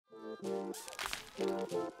Hey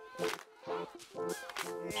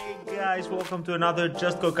guys, welcome to another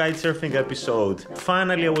Just Go Kitesurfing episode.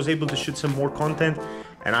 Finally, I was able to shoot some more content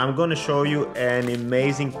and I'm gonna show you an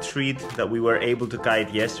amazing treat that we were able to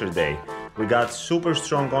kite yesterday. We got super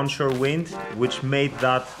strong onshore wind, which made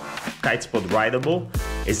that kite spot rideable.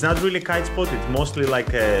 It's not really a kite spot, it's mostly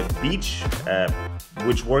like a beach,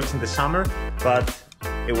 which works in the summer, but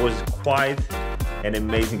it was quite an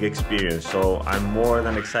amazing experience. So I'm more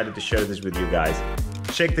than excited to share this with you guys.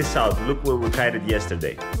 Check this out, look where we kited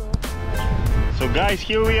yesterday. So guys,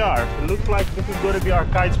 here we are. It looks like this is going to be our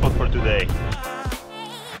kite spot for today.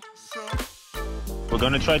 We're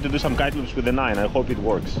going to try to do some kite loops with the 9, I hope it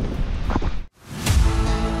works.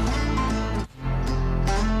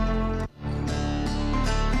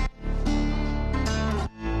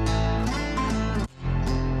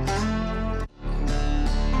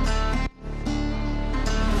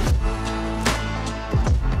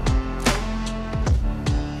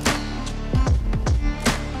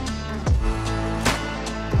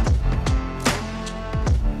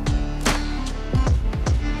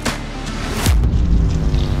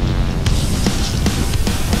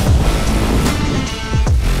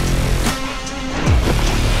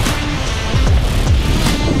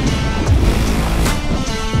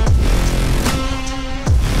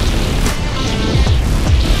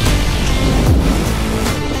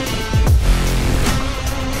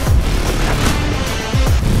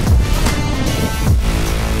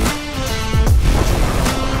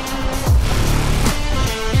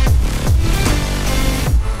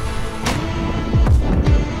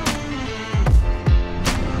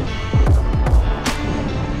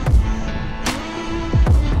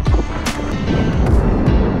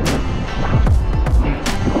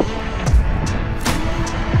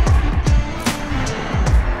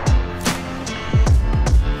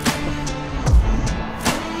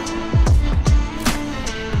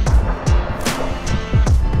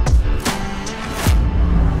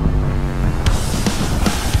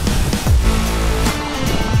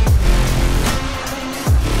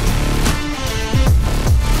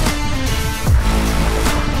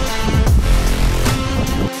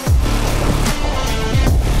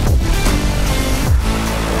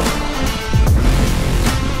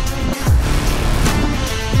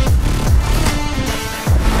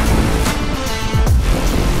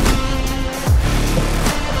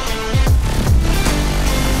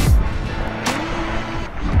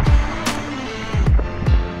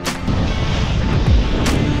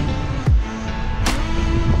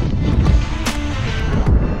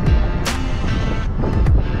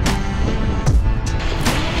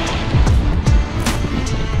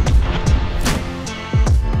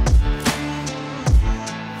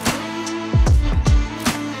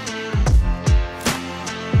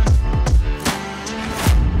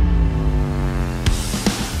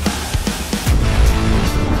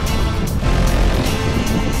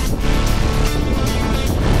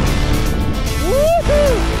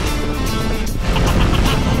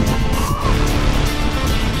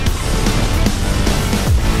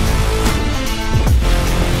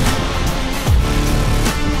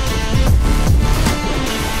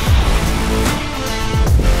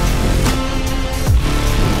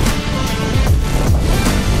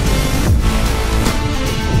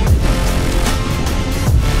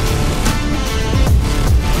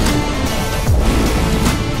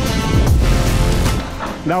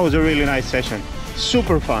 That was a really nice session,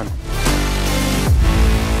 super fun.